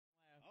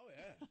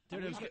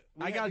Dude,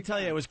 I gotta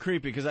tell you, it was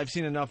creepy because I've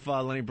seen enough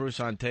Lenny Bruce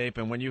on tape,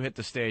 and when you hit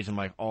the stage, I'm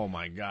like, oh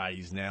my god,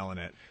 he's nailing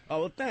it.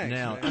 Oh well, thanks.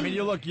 I mean,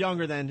 you look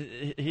younger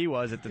than he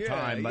was at the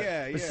time,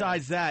 but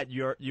besides that,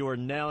 you were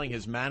nailing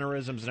his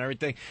mannerisms and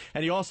everything,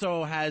 and he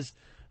also has.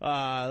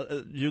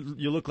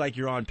 You look like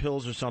you're on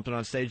pills or something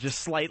on stage, just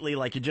slightly,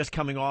 like you're just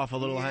coming off a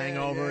little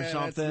hangover or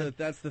something.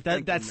 That's the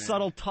thing, that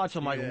subtle touch.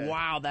 I'm like,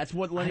 wow, that's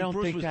what Lenny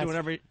Bruce was doing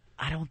every.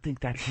 I don't think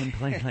that's him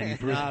playing Lenny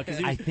Bruce.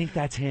 I think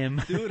that's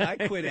him. Dude, I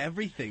quit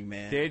everything,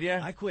 man. Did you?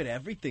 I quit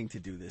everything to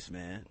do this,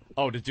 man.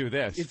 Oh, to do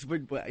this?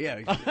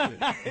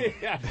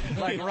 Yeah.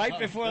 Like right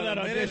before that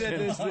audition.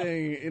 This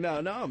thing,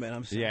 no, man.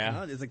 I'm sorry.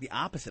 Yeah. It's like the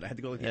opposite. I had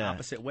to go the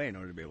opposite way in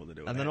order to be able to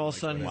do it. And then all of a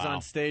sudden he's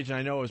on stage, and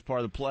I know it was part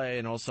of the play,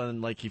 and all of a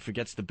sudden like he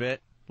forgets the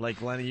bit.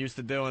 Like Lenny used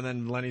to do, and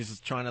then Lenny's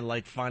trying to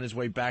like find his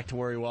way back to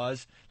where he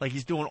was. Like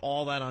he's doing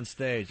all that on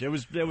stage. It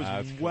was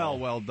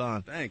well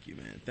done. Thank you,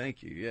 man.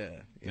 Thank you.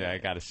 Yeah, I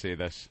got to see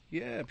this.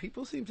 Yeah,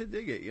 people seem to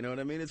dig it. You know what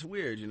I mean? It's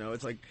weird. You know,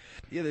 it's like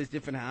there's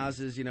different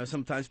houses. You know,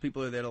 sometimes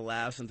people are there to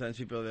laugh. Sometimes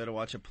people are there to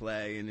watch a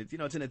play. And it's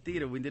it's in a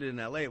theater. We did it in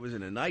L.A. It was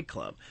in a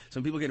nightclub.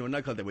 Some people get to a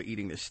nightclub. They were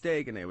eating their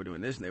steak, and they were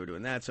doing this, and they were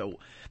doing that. So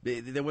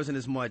there wasn't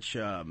as much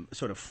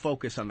sort of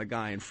focus on the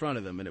guy in front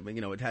of them, and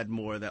it had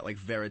more of that like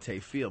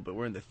verite feel. But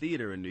we're in the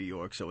theater in New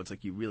York, so it's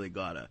like you really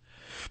gotta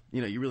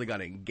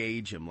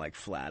engage him like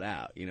flat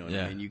out. You know what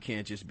I mean? You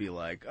can't just be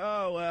like,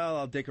 oh well,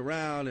 I'll dick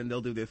around and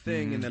they'll do their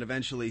thing, and then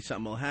eventually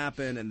something will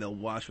happen and they'll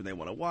watch what they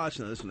want to watch,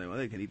 and this one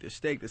they can eat their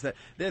steak, this that.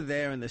 They're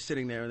there and they're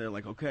sitting there and they're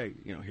like, okay,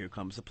 here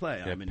comes the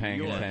play. I'm in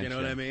New York. Attention. You know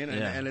what I mean?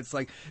 And it's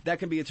like that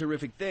can be a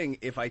terrific thing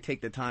if I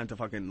take the time to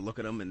fucking look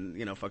at them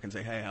and fucking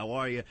say, hey, how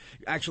are you?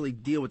 Actually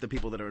deal with the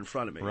people that are in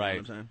front of me. Right.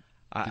 You know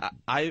what I'm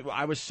saying?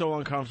 I was so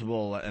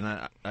uncomfortable,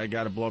 and I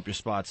got to blow up your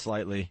spot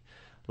slightly.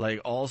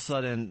 Like all of a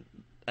sudden,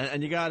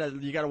 and you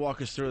gotta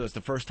walk us through this.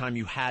 The first time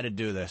you had to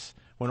do this,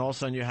 when all of a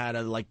sudden you had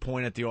to like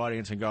point at the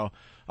audience and go,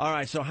 "All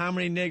right, so how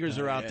many niggers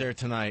are out there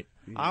tonight?"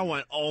 I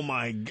went, "Oh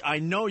my! I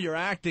know you're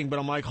acting, but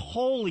I'm like,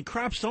 holy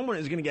crap! Someone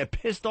is gonna get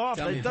pissed off.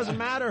 It doesn't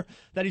matter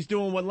that he's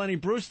doing what Lenny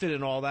Bruce did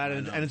and all that,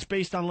 and it's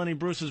based on Lenny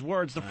Bruce's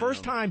words." The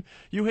first time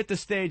you hit the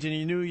stage and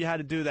you knew you had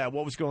to do that,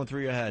 what was going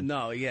through your head?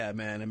 No, yeah,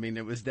 man. I mean,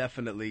 it was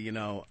definitely,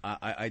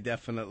 I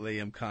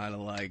definitely am kind of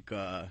like.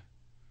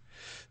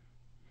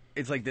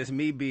 It's like there's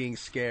me being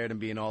scared and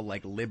being all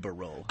like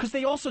liberal. Because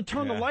they also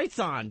turn the lights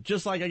on,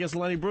 just like I guess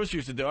Lenny Bruce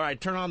used to do. All right,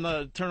 turn on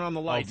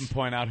the lights. And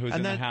point out who's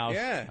in the house.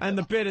 Yeah. And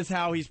the bit is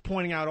how he's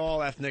pointing out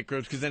all ethnic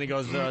groups, because then he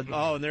goes,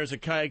 oh, and there's a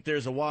kike,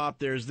 there's a wop,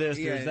 there's this,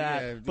 there's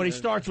that. Yeah, but he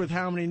starts with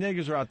how many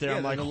niggers are out there.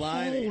 I'm like,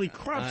 holy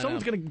crap,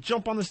 someone's going to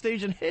jump on the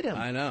stage and hit him.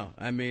 I know.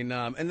 I mean,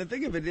 and the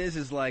thing of it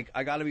is like,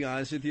 I got to be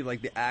honest with you,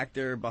 like the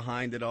actor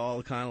behind it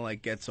all kind of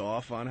like gets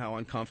off on how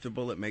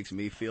uncomfortable it makes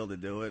me feel to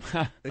do it.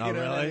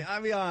 Really?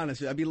 I'll be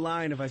honest. I'd be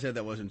lying if I said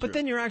that wasn't true. But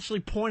then you're actually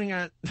pointing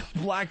at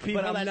black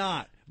people. But I'm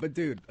not. But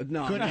dude,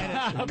 no. Good on.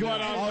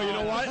 Oh, you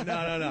know what?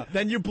 No.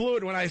 Then you blew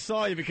it when I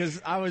saw you,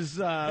 because I was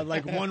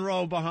like one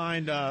row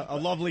behind a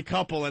lovely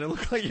couple, and it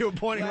looked like you were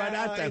pointing right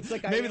at them.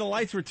 Like maybe the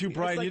lights were too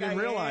bright, and you didn't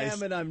realize. I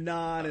am and I'm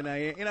not, and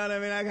you know what I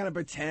mean? I gotta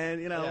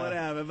pretend,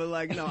 whatever. But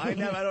like, I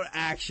don't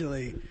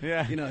actually,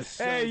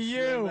 hey,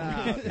 you.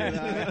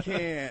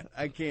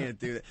 I can't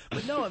do that.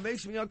 But no, it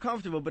makes me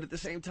uncomfortable. But at the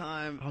same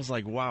time, I was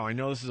like, wow, I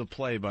know this is a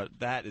play, but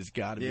that has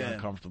got to be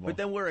uncomfortable. But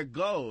then where it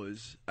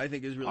goes, I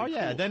think is really cool. Oh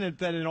yeah, then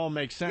it all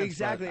makes sense.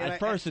 Exactly. At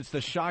first, it's the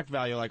shock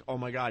value, like, oh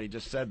my god, he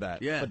just said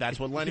that. Yeah. But that's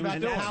what Lenny was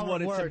doing. That's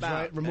what it's about.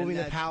 Right? Removing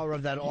the power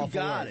of that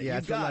awful word. Yeah,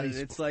 you got it.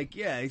 It's like,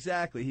 yeah,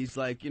 exactly. He's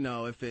like, if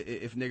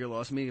nigger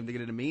lost meaning, they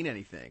didn't mean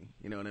anything.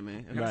 You know what I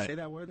mean? Am I gonna say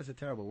that word? That's a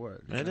terrible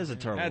word. It is a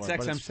terrible word.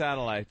 That's XM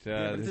Satellite.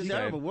 It's a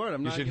terrible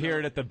word. You should hear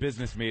it at the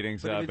business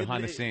meetings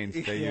behind the scenes.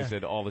 They use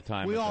it all the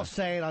time. We all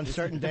say it on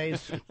certain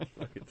days.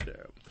 Fucking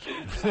terrible.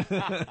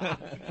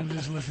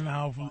 Just listen to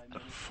how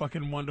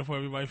fucking wonderful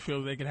everybody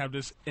feels. They can have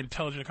this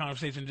intelligent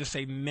conversation. Just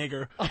say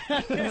nigger.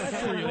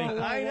 Freely.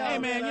 Hey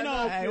man,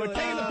 we're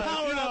taking the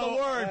power out of the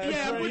word.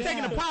 Yeah, we're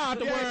taking the power out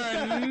the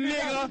word,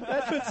 nigga.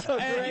 That's what's so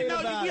great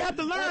about you have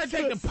to learn to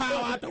take the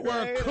power out the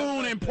word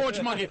coon and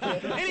porch monkey.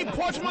 Any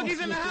porch monkeys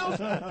in the house?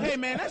 Hey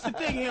man, that's the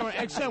thing here on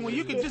XM, when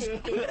you can just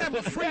have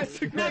a free.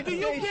 Now, do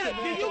you get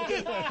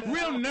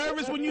real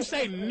nervous when you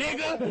say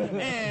nigga?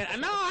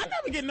 And no, I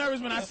never get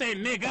nervous when I say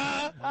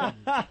nigga.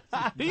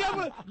 Do you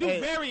ever do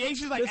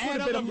variations like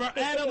add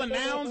other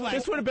nouns? Like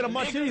this would have been a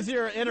much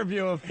easier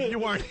interview if you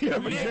weren't here.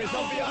 I'll be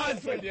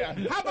honest with you.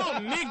 How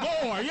about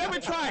Nigger? You ever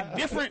tried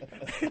different?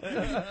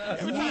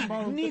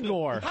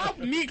 Nigger.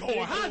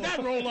 How'd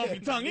that roll off your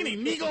tongue? Any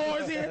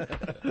Niggers here?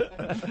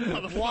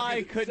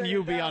 Why couldn't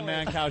you be on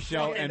Man Cow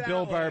Show and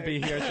Bill Burr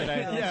be here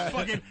today?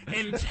 Fucking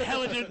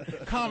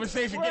intelligent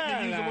conversation. Get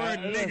to use the word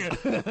nigger.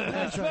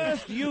 The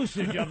first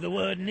usage of the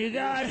word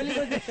nigger, I believe,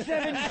 was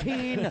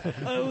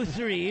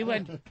 1703.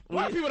 When a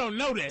lot of people don't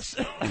know this.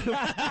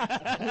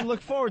 We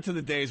look forward to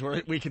the days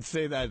where we could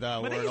say that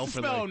but word they used to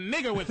spell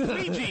nigger with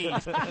 3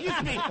 G's. It used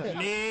to be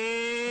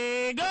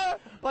nigger.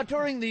 But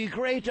during the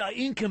great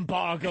ink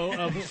embargo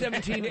of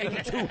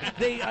 1782,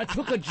 they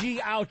took a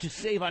G out to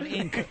save on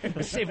ink.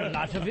 Save a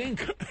lot of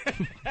ink.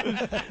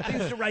 They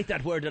used to write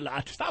that word a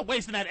lot. Stop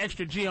wasting that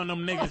extra G on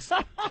them niggas.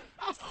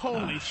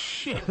 Holy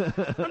shit.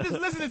 I'm just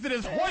listening to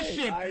this horse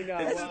shit. I know.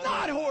 It's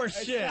not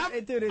horse shit.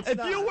 Dude, it's if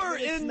not. you were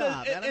It's in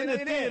not, the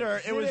man.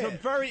 theater, it was a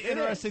very It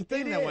interesting is.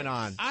 thing It that is. went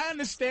on. I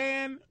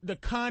understand the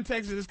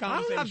context of this I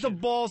conversation. don't have the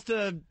balls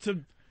to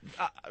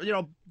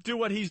do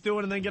what he's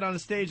doing and then get on the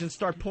stage and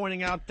start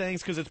pointing out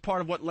things because it's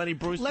part of what Lenny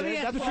Bruce Let did. me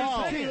ask That's Patrice,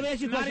 all. Patrice, let me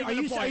ask you a Not question.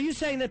 even the point. Are you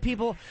saying that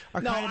people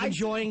are No, kind of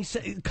enjoying,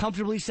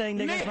 comfortably saying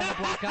nigger in front of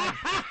a black guy?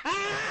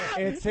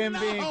 It's him No.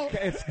 being.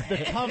 It's the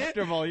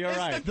comfortable. You're It's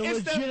right. The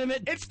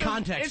legitimate it's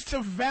context. It's the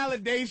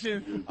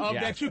validation of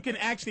Yes. that you can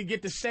actually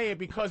get to say it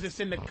because it's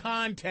in the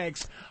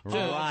context of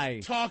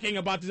Right. talking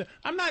about this.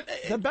 I'm not.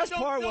 The best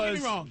don't, part don't get was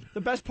me wrong.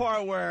 the best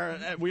part where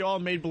we all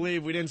made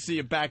believe we didn't see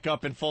you back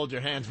up and fold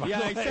your hands. By the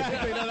way.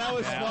 exactly. No, that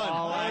was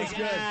fun. That was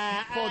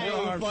good. Fold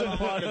your arms. Fun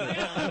part of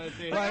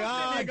it. Like,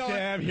 oh,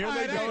 damn, here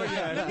they go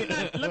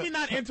again. Let me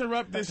not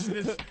interrupt this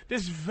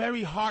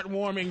very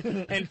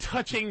heartwarming and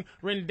touching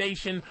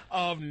rendition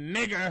of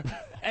Nigger.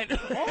 And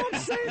All I'm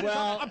saying is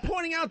I'm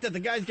pointing out that the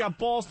guy's got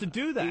balls to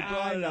do that. He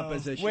brought it up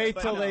as a Wait shit,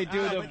 till but they no,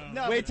 do the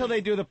no, wait till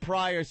they do the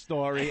prior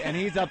story, and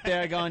he's up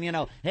there going,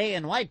 hey,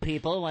 and white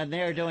people when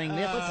they're doing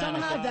this. But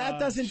somehow that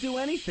doesn't do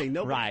anything.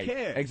 Nobody Right,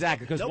 cares.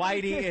 exactly, because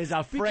Nobody Whitey cares. is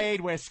afraid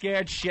we're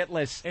scared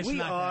shitless. It's We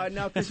not are that.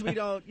 no, because we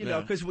don't,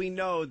 because we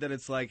know that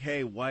it's like,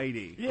 hey,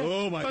 Whitey. Yeah.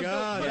 Oh my 'Cause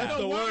God, that's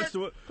the worst.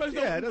 Because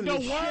Yeah, it doesn't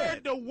mean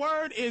shit. the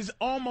word is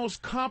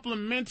almost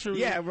complimentary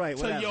Yeah, right,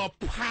 to whatever. your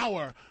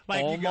power.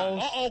 Like you got,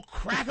 Almost.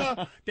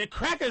 cracker, the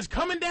cracker's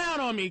coming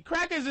down on me.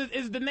 Crackers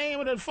is the name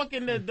of the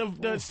fucking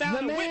the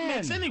sound The of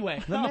man. Whitmix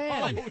anyway. The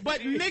man.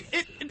 But Nick,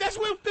 that's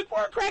where the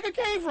word cracker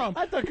came from.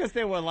 I thought because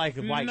they were like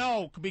white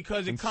No,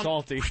 because it and comes.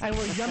 salty. And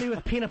we're yummy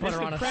with peanut It's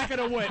butter on the us. crack of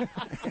the whip.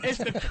 It's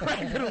the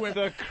crack of the whip.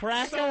 The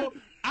cracker? So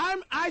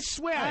I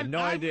swear. I had no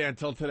idea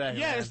until today.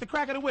 Yeah, man. it's the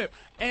crack of the whip.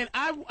 And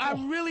I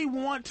really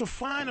want to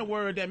find a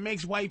word that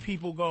makes white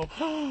people go,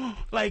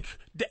 like,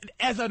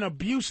 as an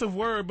abusive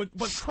word, but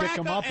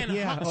cracker 'em up. and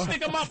Yeah.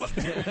 stick 'em up.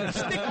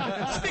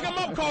 stick 'em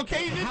up,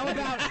 Caucasian.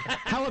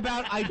 How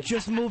about I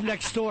just moved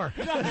next door?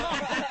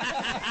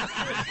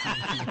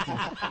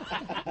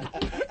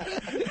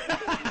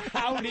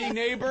 Howdy,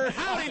 neighbor.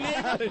 Howdy,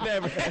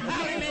 neighbor.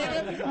 Howdy,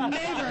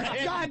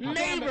 neighbor.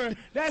 Neighbor.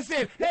 That's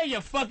it. Hey,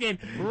 you fucking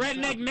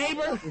redneck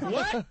neighbor.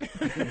 What?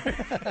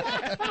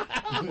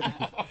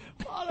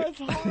 Oh, that's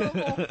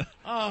horrible.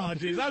 Oh,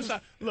 jeez. I'm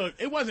sorry. Look,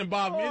 it wasn't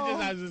Bob. It's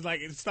just, I was just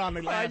like, it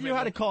started laughing. You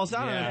had to call us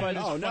out on Yeah. it, but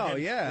Oh no,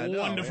 yeah, no,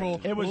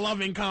 Wonderful, It was-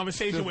 loving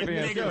conversation with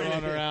Sophia's Nigger.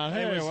 going around.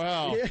 Hey,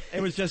 well.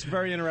 it was just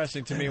very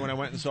interesting to me when I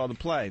went and saw the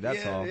play.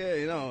 That's yeah, all.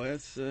 yeah,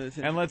 it's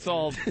And let's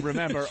all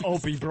remember,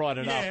 Opie brought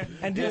it Yeah. up.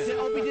 And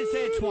Opie did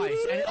say it twice,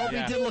 and Opie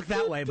Yeah. did look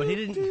that way, but he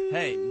didn't.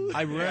 Hey,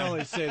 I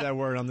rarely say that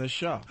word on this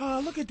show.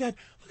 Oh, look at that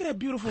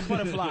beautiful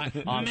butterfly,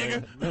 On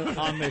nigger.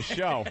 on this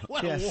show.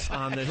 What a Yes. wa-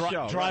 On this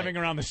show. Driving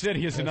around the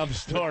city is another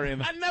story.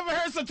 I never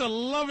heard such a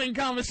loving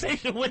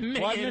conversation with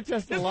nigger. Wasn't it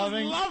just this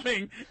loving? Was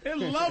loving. It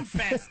love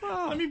fest.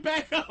 Let me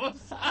back up. I'm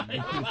sorry.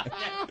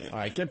 All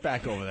right, get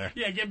back over there.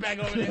 Yeah, get back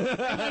over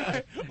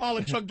there. All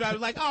the truck drivers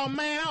like, oh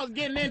man, I was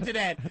getting into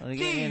that.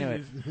 Get into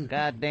Jesus. it.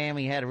 God damn,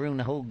 he had to ruin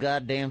the whole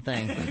goddamn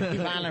thing.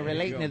 Finally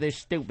relating to this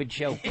stupid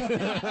show.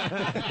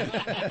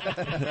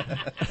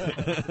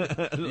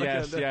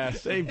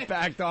 Yes. They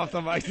backed off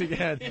the mics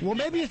again. Well,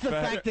 maybe it's the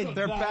fact that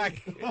They're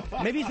back.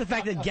 Maybe it's the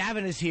fact that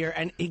Gavin is here,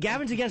 and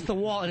Gavin's against the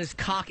wall, and his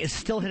cock is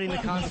still hitting the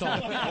console.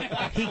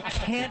 He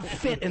can't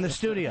fit in the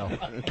studio.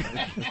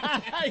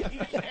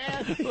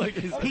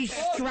 He's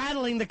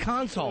straddling the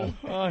console.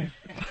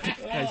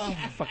 That's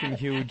fucking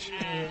huge.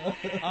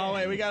 Oh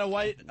wait, we got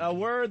a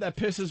word that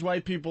pisses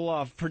white people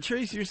off.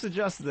 Patrice, you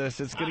suggest this.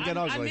 It's gonna get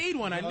ugly. I need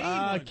one. I need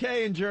one.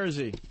 Kay in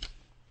Jersey.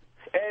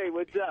 Hey,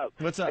 what's up?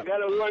 What's up? I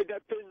got a word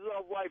that pisses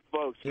off white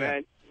folks, Yeah.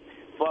 man.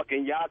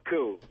 Fucking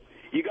Yaku.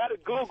 You got to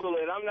Google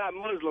it. I'm not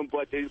Muslim,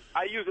 but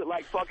I use it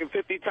like fucking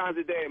 50 times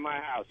a day in my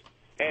house.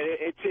 And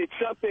it's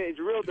something, it's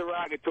real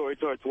derogatory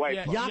towards white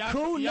folks.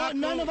 Yaku? No,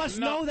 none of us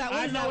know that. What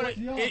I is know that?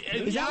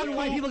 it. Is that when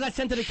white people got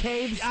sent to the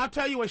caves? I'll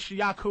tell you what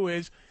Yaku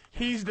is.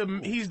 He's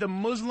the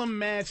Muslim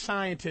mad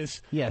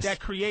scientist Yes.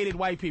 that created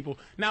white people.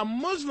 Now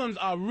Muslims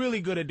are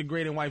really good at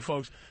degrading white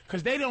folks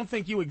because they don't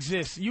think you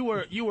exist. You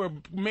were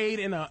made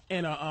in a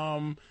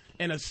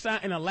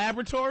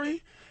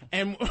laboratory,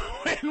 and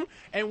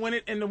when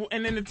it in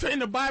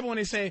the Bible when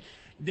they say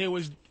there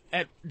was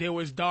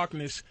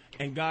darkness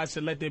and God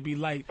said let there be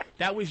light,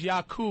 that was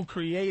Yaku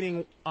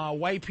creating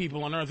white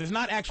people on earth. It's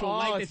not actual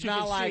light that it's you not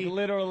can like see.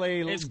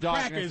 literally It's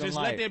darkness crackers. and It's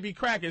light. let there be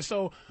crackers.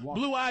 So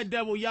blue-eyed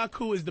devil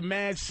Yaku is the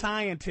mad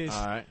scientist.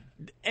 All right.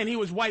 And he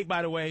was white,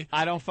 by the way.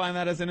 I don't find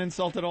that as an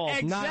insult at all.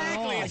 Not at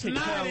all. Exactly. I It's could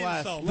not care an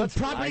less. insult. The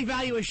property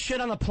value is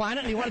shit on the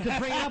planet, and he wanted to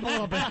bring it up a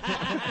little bit.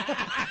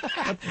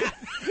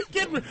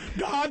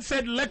 God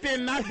said, let there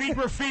not be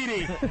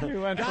graffiti. We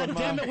went God from,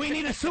 damn it, we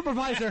need a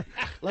supervisor.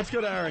 Let's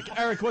go to Eric.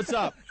 Eric, what's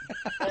up?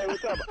 Hey,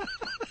 what's up?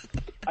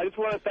 I just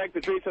want to thank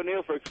Patrice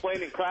O'Neal for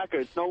explaining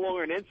cracker. It's no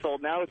longer an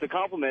insult. Now it's a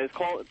compliment. It's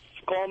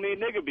calling me a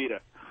nigger beater.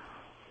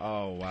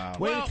 Oh, wow.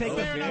 Way to take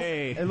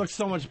it looks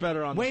so much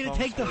better on Way the to phone.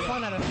 take the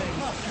fun out of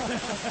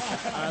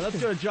things. All right, let's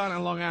go to John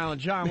on Long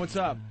Island. John, what's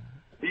up?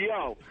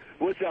 Yo,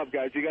 what's up,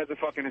 guys? You guys are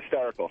fucking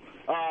hysterical.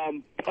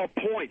 A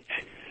point.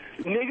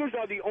 Niggers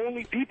are the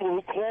only people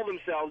who call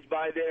themselves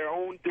by their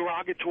own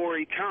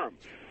derogatory term.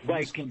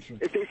 Like,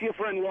 if they see a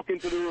friend walk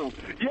into the room,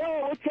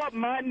 yo, what's up,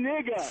 my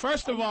nigga?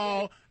 First of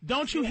all,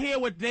 don't you hear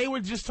what they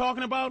were just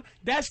talking about?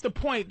 That's the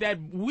point, that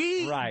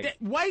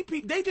white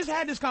people, they just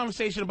had this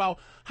conversation about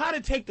how to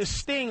take the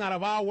sting out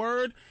of our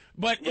word,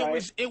 but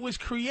it was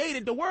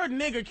created, the word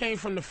nigger came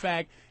from the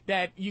fact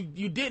that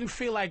you didn't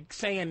feel like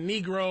saying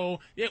Negro.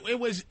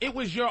 It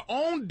was your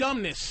own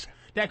dumbness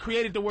that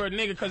created the word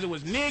nigger, because it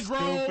was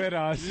Negro,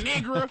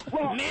 nigger,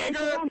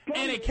 nigger,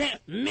 and it can't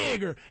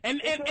nigger.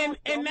 And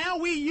now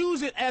we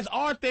use it as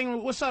our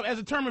thing, what's up, as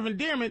a term of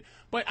endearment,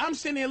 but I'm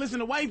sitting here listening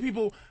to white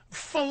people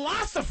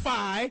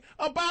philosophize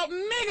about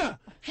nigger.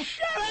 Shut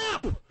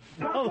up!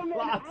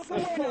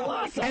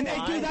 And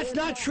they do. That's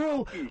not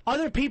true.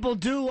 Other people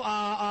do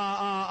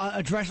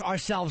address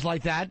ourselves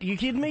like that. You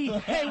kidding me?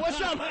 Hey,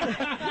 what's up?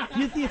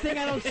 You think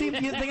I don't see?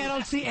 You think I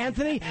don't see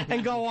Anthony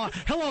and go,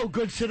 "Hello,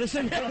 good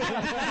citizen."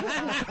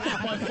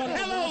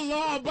 Hello,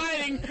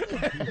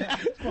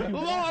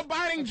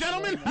 law-abiding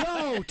gentlemen.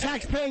 Yo,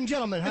 tax-paying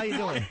gentlemen. How you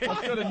doing?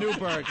 Let's go to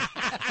Newburgh.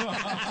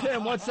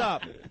 Tim, what's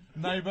up?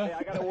 Neighbor. Hey,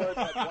 I got a word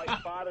that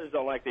white fathers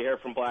don't like to hear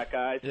from black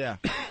guys. Yeah.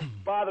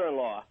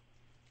 Father-in-law.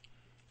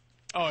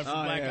 Oh, it's a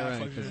black guy.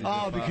 Right,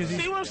 Oh, because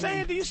see what I'm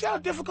saying? Do you see how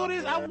difficult it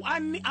is?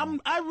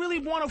 I really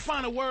want to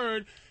find a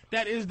word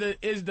that is the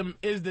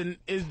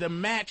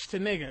match to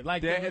nigger.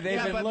 Like they've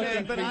been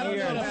looking for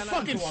years. The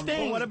fucking sting.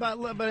 But what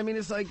about? But I mean,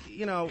 it's like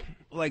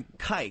like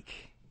kike.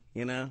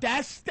 You know,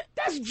 that's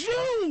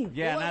Jew.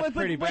 Yeah, that's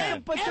pretty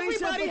bad. But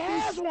everybody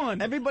has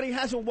one. Everybody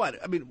has a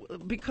what? I mean,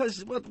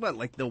 because what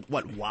like the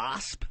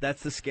wasp?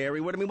 That's the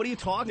scary word. I mean, what are you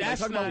talking about? Are you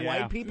talking about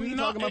white people? You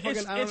talking about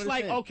fucking? It's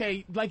like,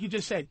 okay, like you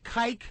just said,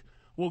 kike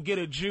will get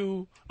a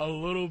Jew a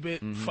little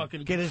bit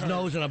fucking get his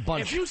nose in a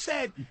bunch.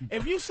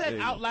 If you said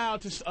out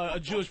loud to a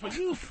Jewish, but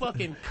you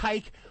fucking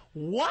kike.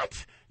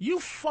 What? You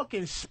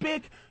fucking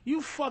spick,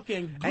 you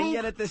fucking goop, and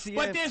yet at this,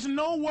 but there's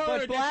no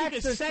word that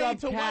you can say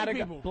to white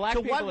people. Black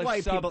to people what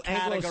white people?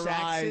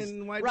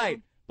 Anglo-Saxon white people?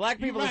 Right. Black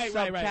people are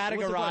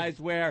subcategorized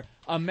where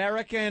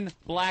American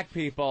black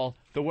people,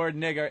 the word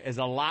nigger is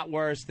a lot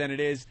worse than it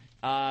is,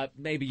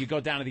 maybe you go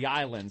down to the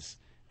islands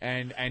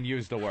and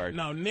use the word.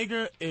 No,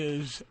 nigger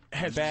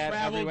has bad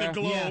traveled everywhere. the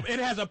globe. Yeah. It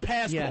has a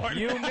passport.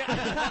 Yeah.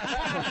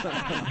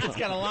 It's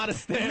got a lot of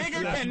stamps.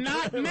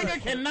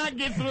 Nigger cannot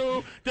get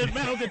through the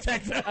metal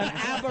detector. An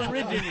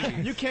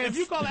aborigine. You can't. If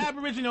you call an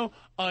aboriginal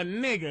a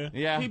nigger,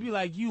 he'd be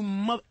like, "You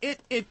mother."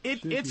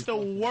 It's the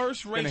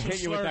worst racial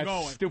hit you with slur that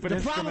going. stupid The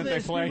instrument problem they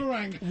is, play.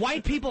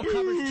 white people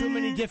covers too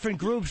many different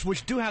groups,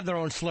 which do have their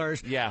own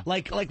slurs. Yeah.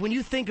 Like when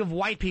you think of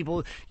white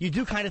people, you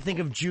do kind of think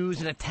of Jews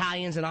and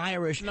Italians and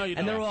Irish. No, you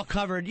and don't. they're all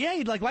covered. Yeah,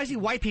 you'd like, why see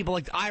white people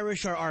like the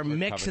Irish are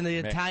mixed and the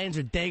Italians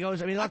are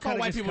Dagos? I mean, I call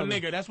white people covered.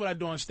 nigger. That's what I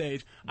do on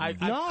stage. I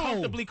No.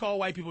 comfortably call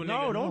white people nigger.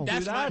 No, don't That's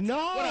do that. My, No,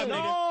 what up, no.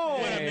 nigga?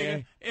 What up,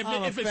 nigga?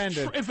 I'm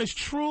offended. If it's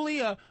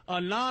truly a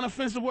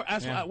non-offensive word,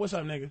 that's what's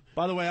up, nigga?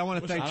 By the way, I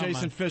want to thank I don't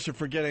Jason mind. Fisher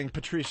for getting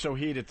Patrice so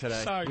heated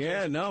today. Sorry.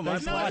 Yeah, no, my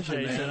Thanks a lot,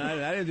 pleasure, Jason.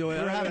 man. I didn't do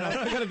it. I'm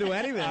not going to do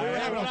anything. We were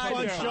having a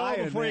fun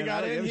show before you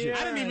got in here.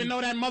 I didn't even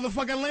know that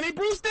motherfucker Lenny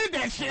Bruce did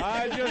that shit.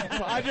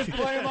 I just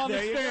play him on the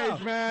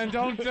stage, man.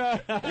 Don't.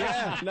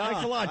 Yeah, no,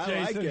 Thanks a lot, I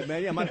Jason. like it,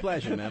 man. Yeah, my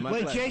pleasure, man. My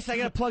Wait, pleasure. Jason, I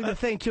got to plug the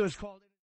thing too. It's called.